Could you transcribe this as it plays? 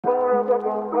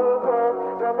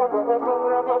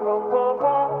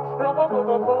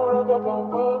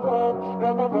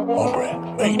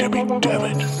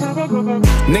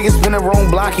Niggas spin the wrong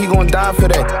block, he gon' die for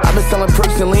that. I been selling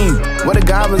perks and lean, where the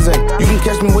goblins at? You can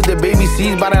catch me with the baby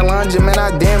C's by that laundry, man.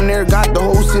 I damn near got the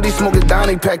whole city smoking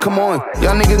Donny pack. Come on,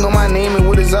 y'all niggas know my name and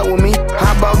what is up with me.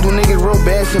 How about do niggas real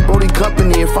bad since Brody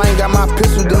company? If I ain't got my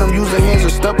pistol, then I'm using hands or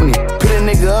stumping it. Put a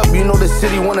nigga up, you know the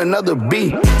city want another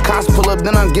beat. Cops pull up,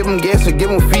 then I give him gas or give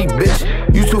him feet, bitch.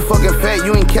 You too fucking fat,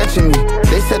 you ain't catching me.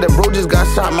 They said that bro just got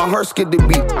shot, my heart skipped the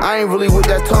beat. I ain't really with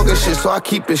that talking shit, so I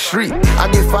keep it street. I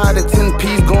get 5 to 10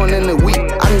 P's going in the week.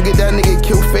 I can get that nigga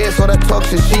killed fast, all that talk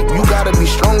shit sheep. You gotta be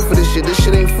strong for this shit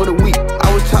ain't for the weak.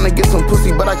 I was trying to get some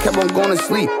pussy, but I kept on going to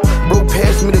sleep. Bro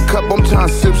passed me the cup, I'm trying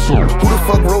to sip some. Who the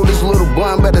fuck rolled this little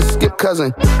blunt? Better skip,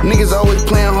 cousin. Niggas always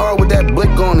playing hard with that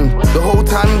blick on him. The whole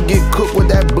time you get cooked with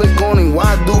that blick on him.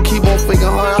 Why dude keep on faking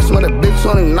hard? I smell a bitch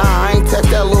on him. Nah, I ain't text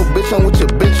that little bitch on with your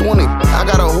bitch wanting. I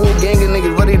got a whole gang of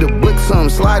niggas ready to blick some.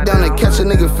 Slide down and catch a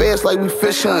nigga fast like we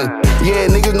fish hunting. Yeah,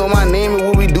 niggas know my name and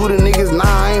what we do to niggas. Nah,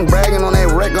 I ain't bragging on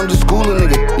that wreck, I'm just schooling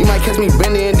nigga. You might catch me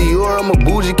Bendy and Dior, I'm a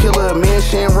bougie killer. A man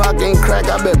Shamrock ain't crack,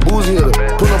 I bet boozy hitter.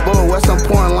 Pull up on the west, I'm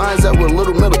pouring lines out with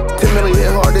Little Miller. 10 million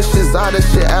hit hard, this shit Zod, this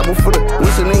shit apple for the.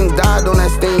 Wish a name died on that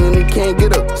stain and he can't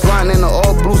get up. Sliding in the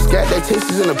all blue scat, that taste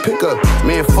is in the pickup.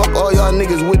 Man, fuck all y'all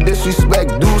niggas with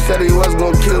disrespect. Dude said he was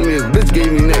gonna kill me, his bitch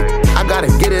gave me neck. I gotta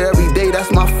get it every day, that's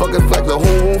my fucking flex. The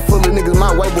whole room full of niggas,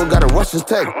 my white boy gotta rush his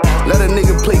tech. Let a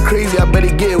nigga play crazy, I bet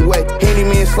he get wet.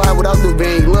 Handyman slide without the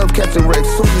van, love catching wrecks.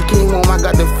 Soon as he came home, I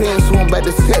got the fans, so I'm back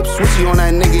to step. Switchy on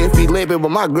that nigga if he lamping, but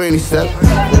my granny step.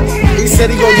 He said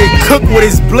he gonna get cooked with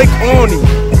his blick on him.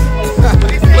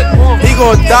 He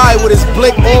gonna die with his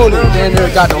blick on him. Man,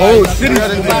 they got the whole city.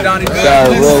 Got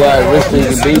a real life risk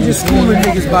niggas, baby. Schooling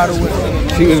niggas, by the way.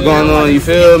 See what's going on, you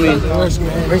feel me?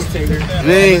 Risk taker.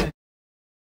 Man.